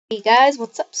Hey guys,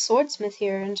 what's up? Swordsmith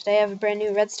here, and today I have a brand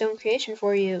new redstone creation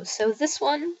for you. So this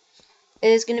one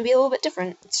is going to be a little bit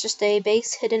different. It's just a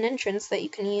base hidden entrance that you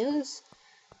can use.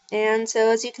 And so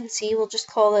as you can see, we'll just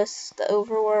call this the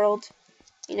overworld,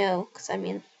 because I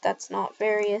mean, that's not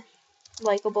very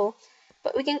likable.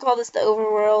 But we can call this the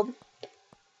overworld,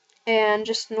 and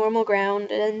just normal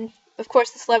ground, and of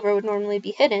course this lever would normally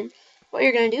be hidden. What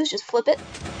you're going to do is just flip it.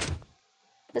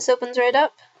 This opens right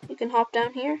up. You can hop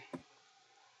down here.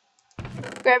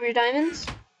 Grab your diamonds.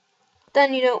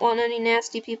 Then you don't want any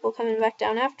nasty people coming back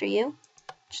down after you.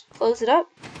 Just close it up.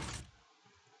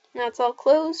 Now it's all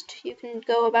closed. You can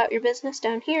go about your business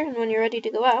down here, and when you're ready to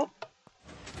go out,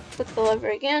 click the lever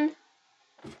again,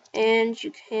 and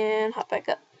you can hop back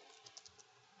up.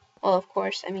 Well, of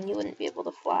course, I mean, you wouldn't be able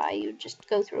to fly. You'd just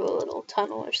go through a little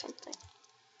tunnel or something.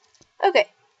 Okay,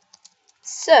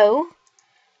 so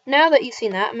now that you've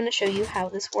seen that, I'm going to show you how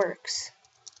this works.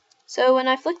 So when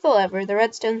I flick the lever, the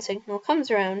redstone signal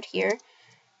comes around here,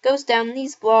 goes down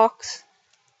these blocks,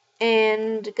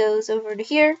 and goes over to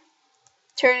here,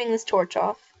 turning this torch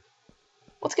off.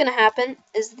 What's going to happen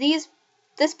is this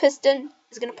piston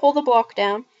is going to pull the block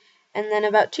down, and then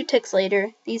about 2 ticks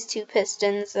later, these 2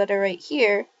 pistons that are right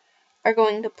here are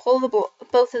going to pull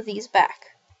both of these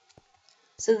back.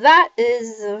 So that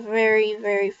is the very,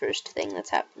 very first thing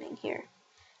that's happening here.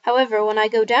 However, when I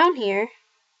go down here,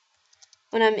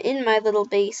 when I'm in my little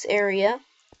base area,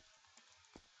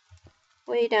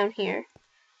 way down here,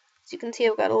 as you can see,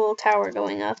 I've got a little tower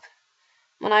going up.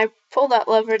 When I pull that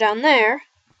lever down there,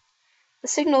 the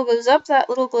signal goes up that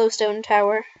little glowstone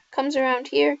tower, comes around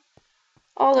here,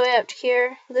 all the way up to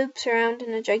here, loops around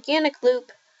in a gigantic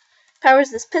loop,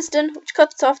 powers this piston, which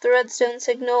cuts off the redstone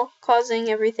signal, causing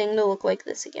everything to look like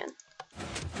this again.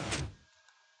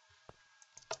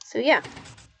 So yeah,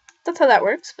 that's how that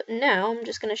works, but now I'm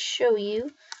just going to show you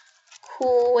a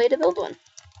cool way to build one.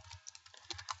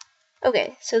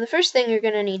 Okay, so the first thing you're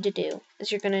going to need to do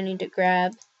is you're going to need to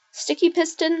grab sticky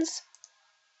pistons,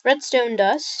 redstone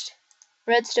dust,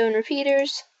 redstone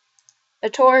repeaters,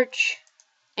 a torch,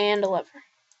 and a lever.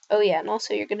 Oh yeah, and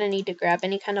also you're going to need to grab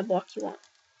any kind of block you want.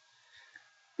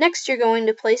 Next, you're going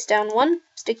to place down 1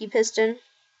 sticky piston,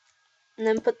 and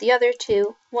then put the other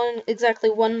 2, exactly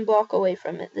 1 block away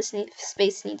from it. This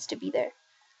space needs to be there.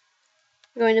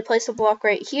 You're going to place a block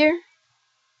right here,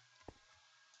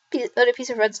 put a piece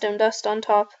of redstone dust on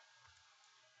top,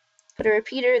 put a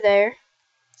repeater there,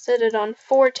 set it on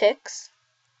 4 ticks,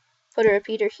 put a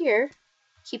repeater here,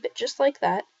 keep it just like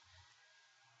that,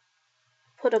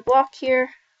 put a block here,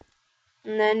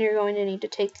 and then you're going to need to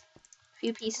take a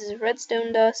few pieces of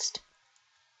redstone dust,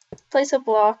 place a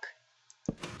block,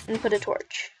 and put a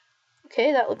torch.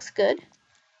 Okay, that looks good.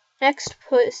 Next,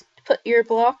 put your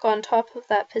block on top of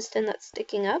that piston that's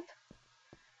sticking up,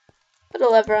 put a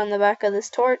lever on the back of this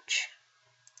torch,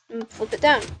 and flip it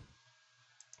down.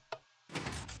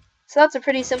 So that's a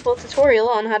pretty simple tutorial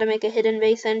on how to make a hidden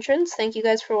base entrance. Thank you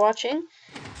guys for watching,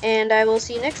 and I will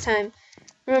see you next time.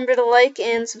 Remember to like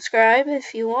and subscribe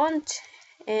if you want,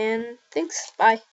 and thanks, bye.